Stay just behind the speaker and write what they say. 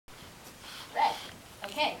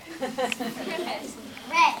Red.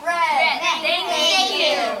 Thank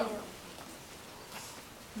you.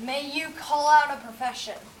 May you call out a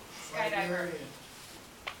profession. Skydiver.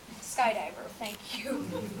 Skydiver, thank you.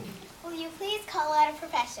 Will you please call out a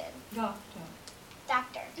profession? Doctor.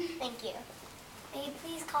 Doctor, thank you. May you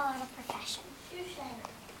please call out a profession? Shoe shiner.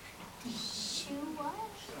 Shoe what?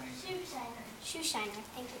 Shoe shiner. Shoe shiner,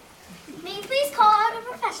 thank you. May you please call out a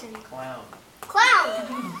profession? Clown. Clown!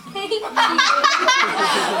 May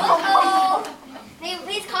you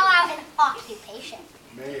please call out an occupation?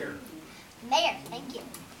 Mayor. Mayor, thank you.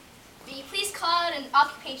 May you please call out an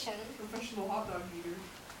occupation. Professional hot dog eater.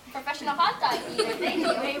 Professional hot dog eater, thank you.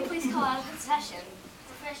 May you please call out a profession.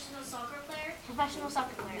 Professional soccer player. Professional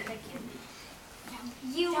soccer player, thank you.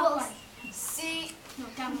 You Down will the line. See, No,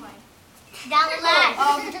 down the line. down the line.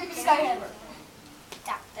 skydiver.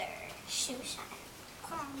 Doctor, shoe shiner.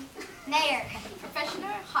 Mayor.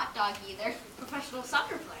 Professional hot dog eater. Professional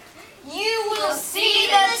soccer player. You will see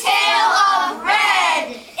the tail of red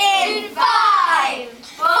in 5,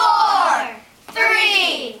 4,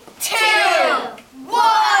 3, 2,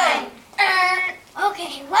 1.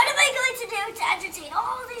 Okay, what am I going to do to entertain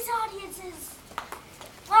all these audiences?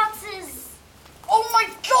 Boxes. Oh my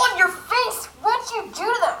God, your face! What'd you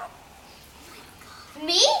do to that?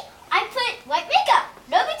 Me? I put white makeup.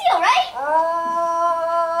 No big deal, right?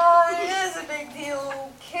 It is a big deal.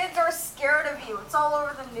 Kids are scared of you. It's all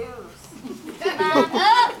over the news.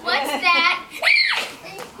 What's that?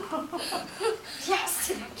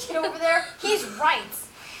 Yes, kid over there, he's right.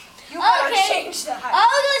 You better Okay. change that. I'll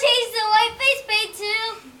go change the white face paint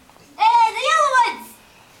too. And the yellow ones.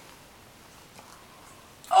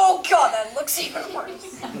 Oh God, that looks even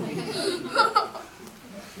worse.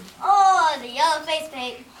 Oh, the yellow face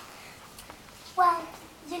paint. Well,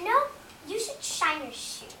 you know, you should shine your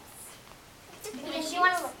shoes. Because you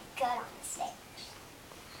want to look good on the stage.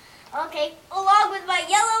 Okay, along with my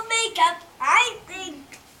yellow makeup, I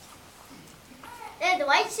think. And the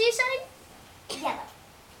white shoe shine? Yellow.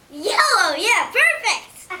 Yellow, yeah,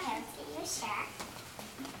 perfect. Okay, let's get your shirt.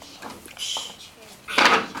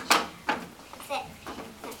 That's it.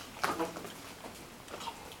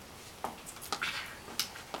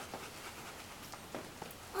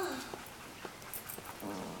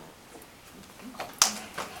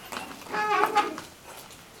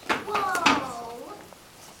 Whoa!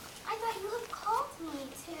 I thought you had called me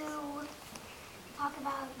to talk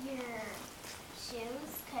about your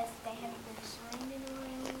shoes because they haven't been shined in a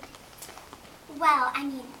while. Well, I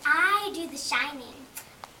mean, I do the shining.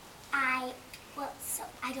 So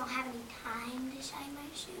I don't have any time to shine my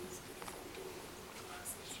shoes because I'm doing everything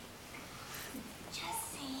else this year. Just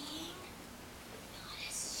saying, not a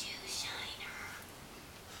shoe shiner.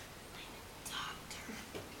 I'm a doctor.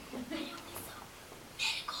 I know these are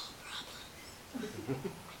medical problems.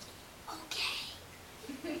 Okay.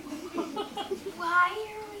 Why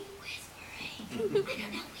are we whispering? I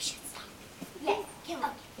don't know. We should stop. Yes.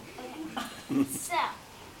 Okay. So,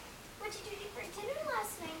 what did you eat for dinner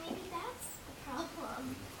last night? Maybe that's the problem.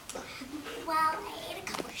 Well, I ate a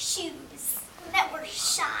couple of shoes that were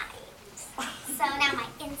shined. So now my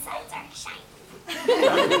insides are shiny.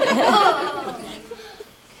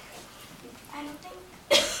 I don't think.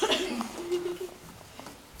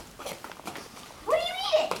 What are you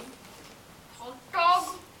eating? Hot dog.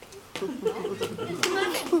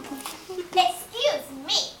 Excuse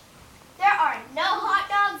me. There are no hot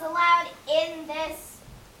dogs allowed in this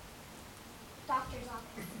doctor's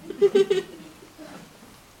office.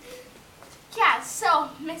 Yeah, so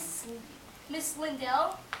Miss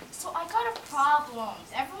Lindell, so I got a problem.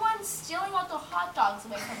 Everyone's stealing all the hot dogs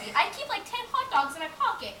away from me. I keep like 10 hot dogs in my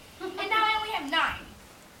pocket, and now I only have 9.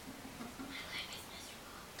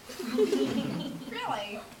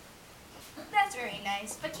 Really? That's very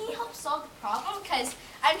nice. But can you help solve the problem? Because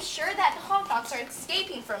I'm sure that the hot dogs are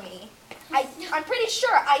escaping from me. I'm pretty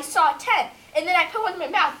sure I saw 10, and then I put one in my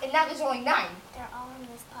mouth, and now there's only 9. They're all in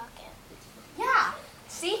this pocket. Yeah.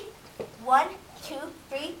 See? 1, 2,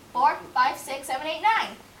 3, 4, 5, 6, 7, 8,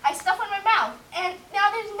 9. I stuffed one in my mouth, and now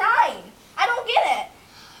there's 9. I don't get it.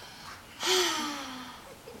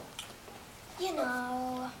 You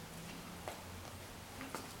know.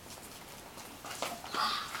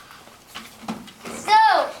 So,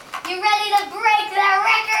 you ready to break that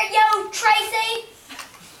record, yo, Tracy?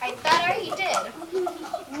 I thought I already did.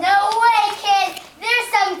 No way, kid. There's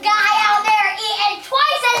some guy out there eating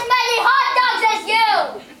twice as many hot dogs as you.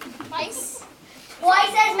 Twice?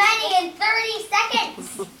 Twice as many in 30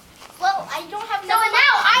 seconds. Well, I don't have So enough.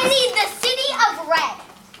 now I need the city of Red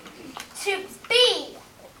to be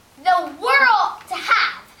to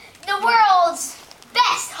have the world's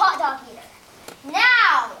best hot dog eater.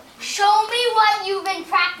 Now, you've been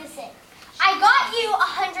practicing. I got you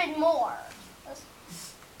 100 more.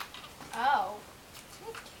 Oh.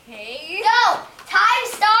 Okay. Go! Time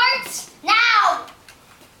starts now!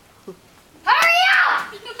 Hurry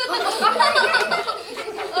up!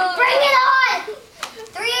 Bring it on!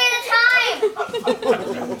 3 at a time!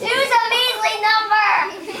 2's a measly number!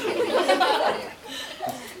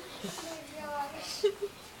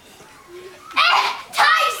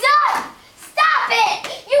 Time's up! Stop it!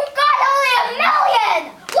 You've got only 1 million!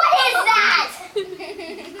 What is that?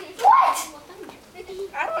 What?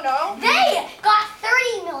 I don't know. They got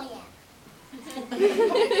 30 million.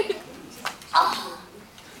 Oh,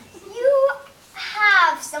 you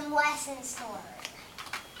have some lessons to learn.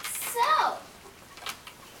 So,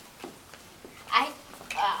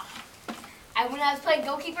 When I was playing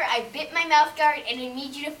goalkeeper, I bit my mouth guard and I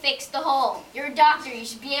need you to fix the hole. You're a doctor, you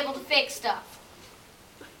should be able to fix stuff.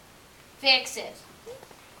 Fix it.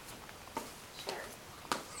 sure.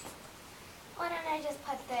 Why don't I just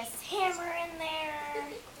put this hammer in there?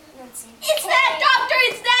 Let's see. It's that doctor!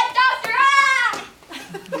 It's that doctor! Ah!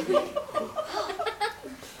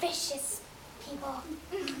 Vicious people.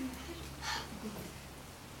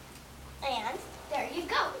 And there you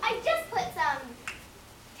go. I just put some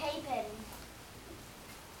tape and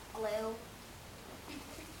glue.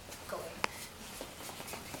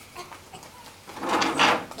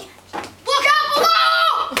 Look out below!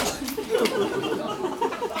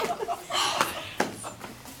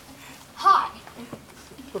 Hi.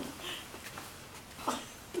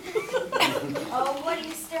 Oh, what are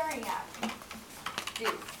you staring at? Dude,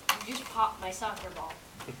 you just popped my soccer ball.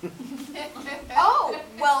 Oh,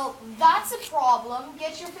 well, that's a problem.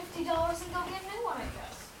 Get your $50 and go get a new one, I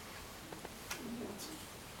guess.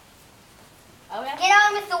 Okay. Get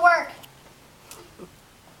on with the work.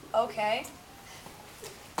 Okay.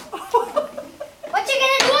 What you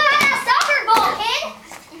gonna do about a soccer ball, kid?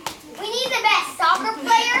 We need the best soccer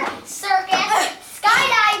player, circus,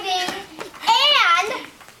 skydiving, and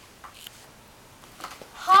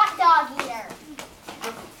hot dog eater.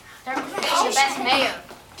 He's the best mayor.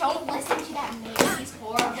 Don't listen to that man. He's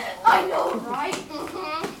horrible. I know, right?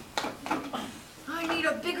 I need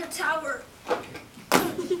a bigger tower.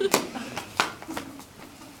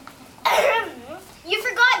 You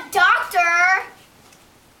forgot doctor.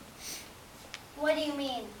 What do you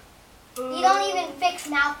mean? You don't even fix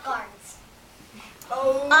mouth guards.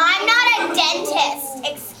 I'm not a dentist.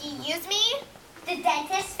 Excuse me? The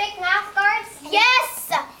dentists fix mouth guards? Yes!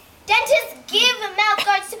 Dentists give mouth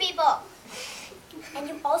guards to people. And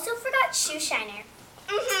you also forgot shoe shiner.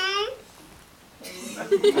 Mm-hmm.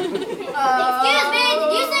 Excuse me,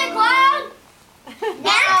 did you say clown?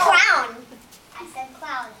 No. Clown. I said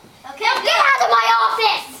clown. Okay. Now get out of my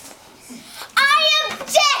office! I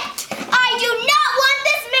object! I do not want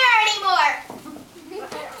this mirror anymore!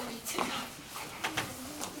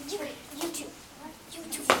 You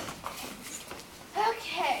too.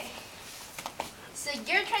 Okay. So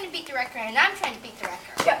you're trying to beat the record, and I'm trying to beat the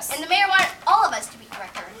record. Yes. And the mayor wanted all of us to beat the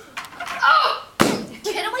record. Oh!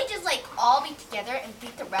 Couldn't we just all be together and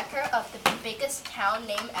beat the record of the biggest town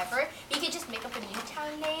name ever? We could just make up a new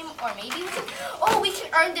town name, or maybe we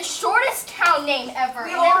can earn the shortest town name ever.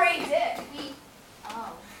 We And then already did. We did?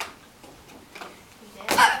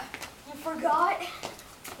 You forgot?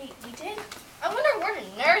 Wait, we did? I wonder where the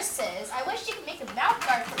nurse is. I wish she could make a mouth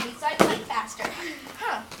guard for me so I could eat faster.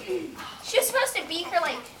 Huh. She was supposed to be here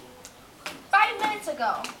 5 minutes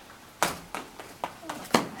ago.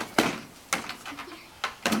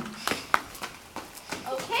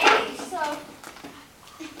 Okay, so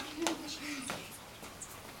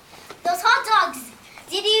Those hot dogs,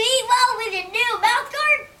 did you eat well with your new mouth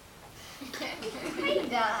guard?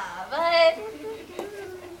 kinda, but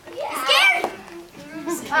yeah. Scared?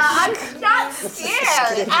 I'm not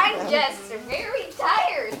scared. I'm just very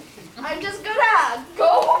tired. I'm just gonna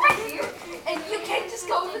go over here, and you can just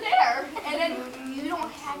go over there, and then you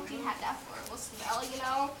don't have to have that horrible smell, you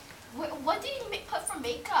know. What do you put for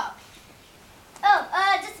makeup? Oh,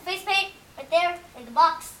 just the face paint right there in the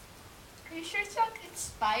box. Are you sure it's not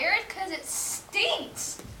expired? Cause it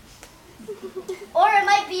stinks. Or it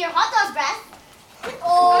might be your hot dog breath.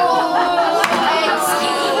 Oh,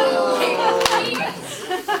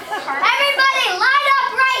 Everybody, line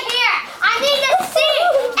up right here. I need to see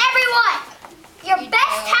everyone. Your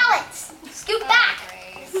best talents. Scoot back.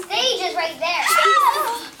 Stage is right there.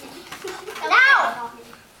 Now,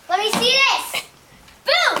 let me see this.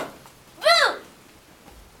 Boom, boom.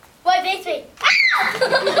 Boy, face paint. Back in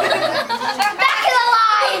the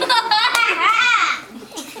line.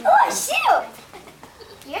 Oh, a shoe.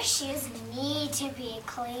 Your shoes need to be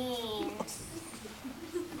cleaned.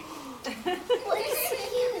 Well,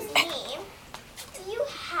 excuse me. Do you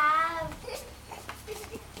have...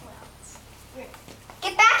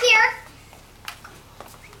 Get back here.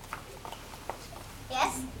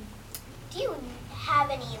 Yes? Do you have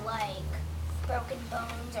any, like, broken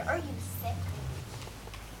bones, or are you sick?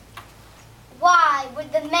 Why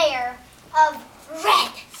would the mayor of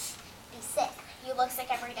Red be sick? You look sick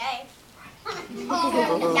every day.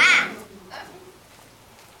 Yeah.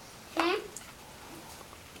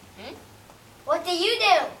 What do you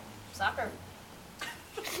do? Soccer.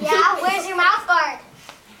 Yeah, where's your mouth guard?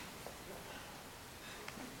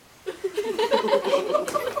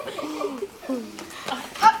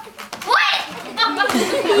 What? No.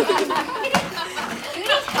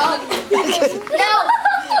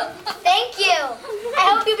 Thank you. I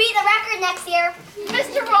hope you beat the record next year.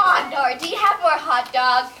 Mr. Rondor, do you have more hot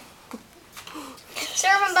dog?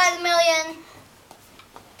 Serve them by the million.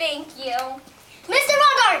 Thank you. Mr.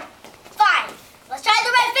 Rondor! Fine. Let's try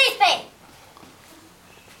the red face paint.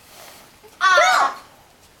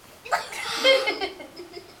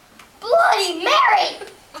 Bloody Mary!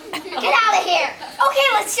 Get out of here. Okay,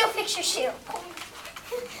 let's still fix your shoe.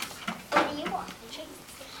 What do you want?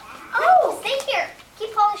 Oh, stay here.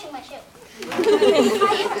 Keep polishing my shoe.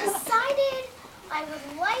 I have decided I would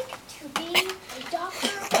like to be a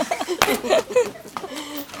doctor,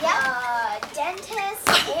 dentist,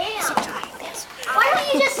 and... Why don't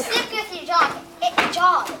you just stick with your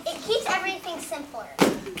job? It keeps everything simpler.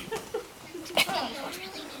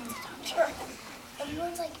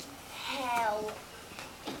 Everyone's like, hell.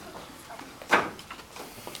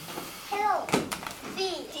 Hell.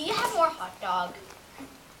 Do you have more hot dog?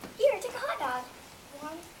 Here, take a hot dog.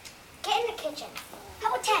 One. Get in the kitchen. How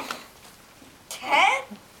about 10? 10?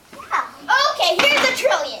 Yeah. Okay, here's a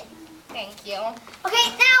trillion. Thank you. Okay,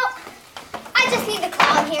 now, I just need the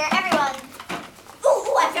clown here. Everyone.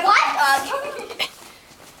 Ooh, I found what?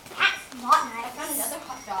 That's not nice. I found another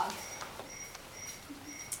hot dog.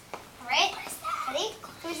 All right. Ready?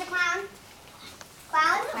 Who's the clown?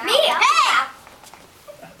 Clown? Me. Hey!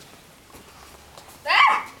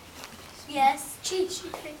 Ah! Yes. Cheat.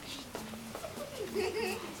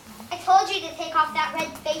 I told you to take off that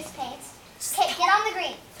red face paint. Okay, get on the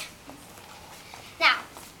green. Now,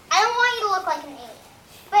 I don't want you to look like an alien.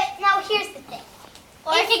 But now here's the thing.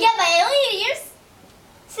 Well, I can get my alien ears.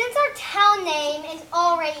 Since our town name is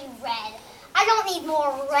already red, I don't need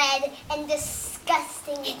more red and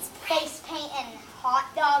disgusting face paint and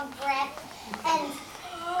hot dog breath and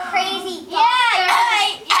crazy Yeah.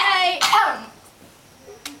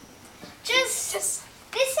 Just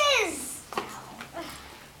this is...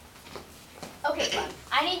 Okay, fun.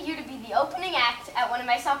 I need you to be the opening act at one of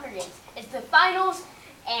my soccer games. It's the finals,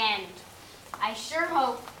 and I sure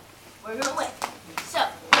hope we're gonna win. So,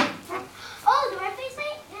 Oh, the red face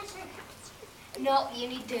paint? That's right. no, you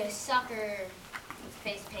need the soccer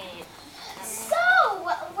face paint. So,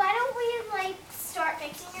 why don't we, like, start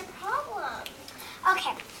fixing your problem?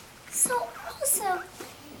 Okay, so also,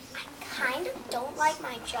 I kind of don't like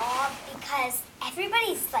my job because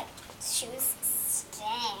everybody's, like, shoes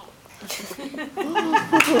stink.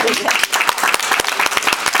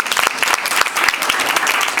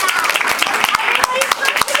 Everybody's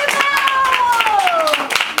punching them out!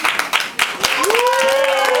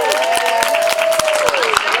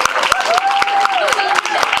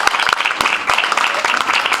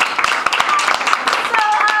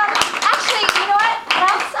 Actually, you know what?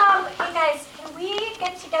 Let's, hey guys, can we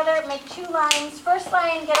get together, make 2 lines? First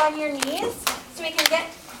line, get on your knees so we can get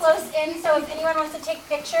close in. So if anyone wants to take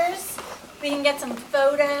pictures, we can get some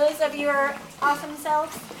photos of your awesome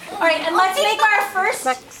selves. All right, and let's make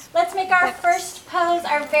our first pose,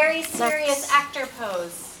 our very serious actor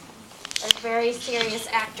pose. Our very serious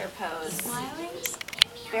actor pose. Smiling?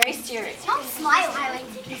 Very serious. It's not smiling.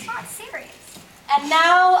 It's not serious. And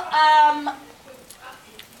now,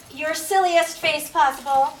 your silliest face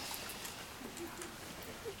possible.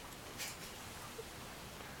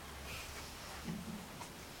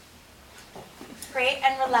 Great,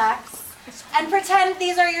 and relax. And pretend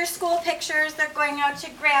these are your school pictures. They're going out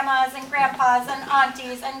to grandmas and grandpas and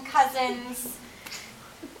aunties and cousins.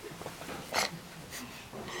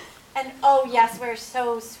 And oh yes, we're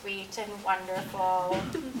so sweet and wonderful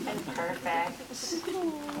and perfect.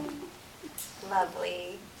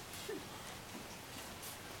 Lovely.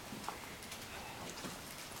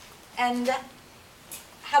 And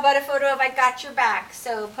how about a photo of I got your back?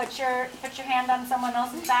 So put your hand on someone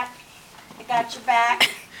else's back. I got your back.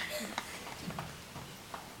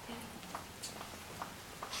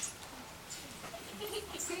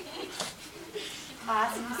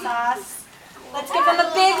 Awesome sauce. Let's give them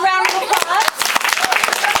a big round of applause.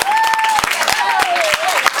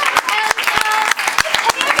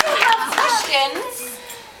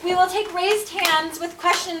 hands with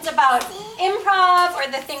questions about improv or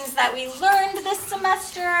the things that we learned this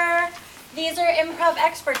semester. These are improv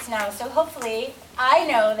experts now, so hopefully I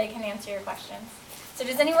know they can answer your questions. So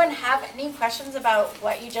does anyone have any questions about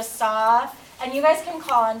what you just saw? And you guys can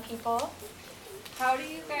call on people. How do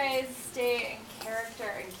you guys stay in character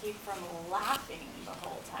and keep from laughing the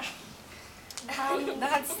whole time?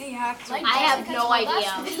 That's the actor. I have no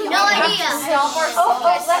idea. No idea.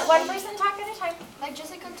 Let one person talk at a time. Like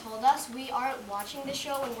Jessica told us, we aren't watching the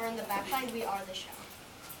show and we're in the backline, we are the show.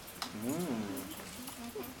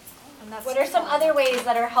 What are some other ways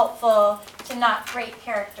that are helpful to not break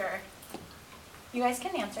character? You guys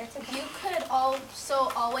can answer. It's okay. You could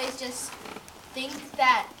also always just think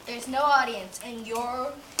that there's no audience and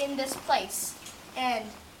you're in this place and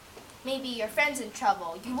maybe your friend's in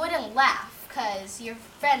trouble. You wouldn't laugh because your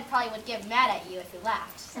friend probably would get mad at you if you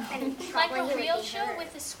laughed. So. Like a real show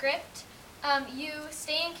with a script, you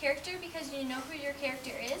stay in character because you know who your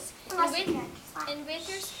character is.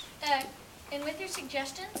 And with your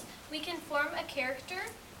suggestions, we can form a character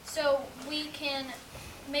so we can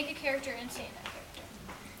make a character and stay in that character.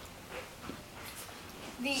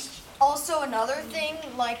 Also another thing,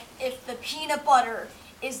 like if the peanut butter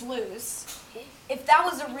is loose, if that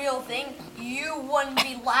was a real thing, you wouldn't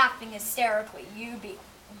be laughing hysterically. You'd be,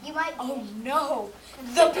 You might be. oh no,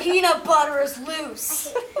 the peanut butter is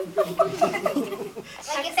loose.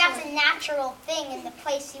 Like if that's a natural thing in the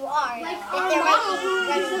place you are. If they're making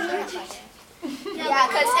peanut butter. Yeah,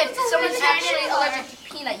 because if someone's actually allergic to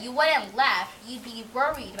peanut, you wouldn't laugh. You'd be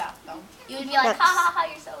worried about them. You would be like, ha ha ha,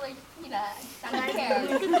 you're so like peanut. I don't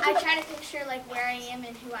care. I try to picture like where I am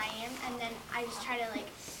and who I am, and then I just try to like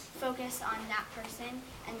focus on that person,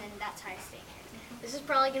 and then that's how I stay in character. This is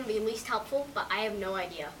probably going to be least helpful, but I have no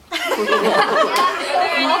idea.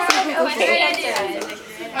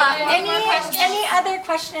 Any other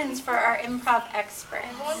questions for our improv expert?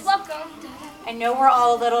 Everyone's welcome. I know we're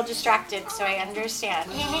all a little distracted, so I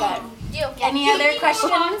understand. But any other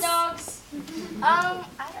questions? I don't know.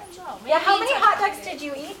 Yeah, how many hot dogs did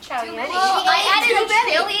you eat, Charlie? Well, I added a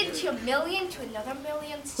billion to a million to another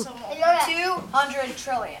million, so 200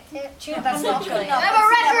 trillion. That's not really. I'm a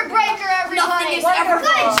record breaker, everybody. Good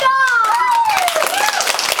job!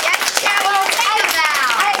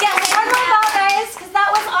 Yes, one more bell, guys, because that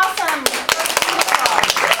was awesome.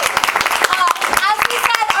 As we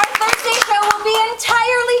said, our Thursday show will be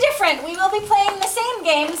entirely different. We will be playing the same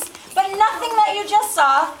games, but nothing that you just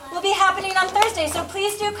saw will be happening on Thursday. So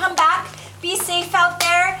please do come back, be safe out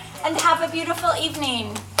there, and have a beautiful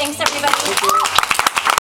evening. Thanks, everybody.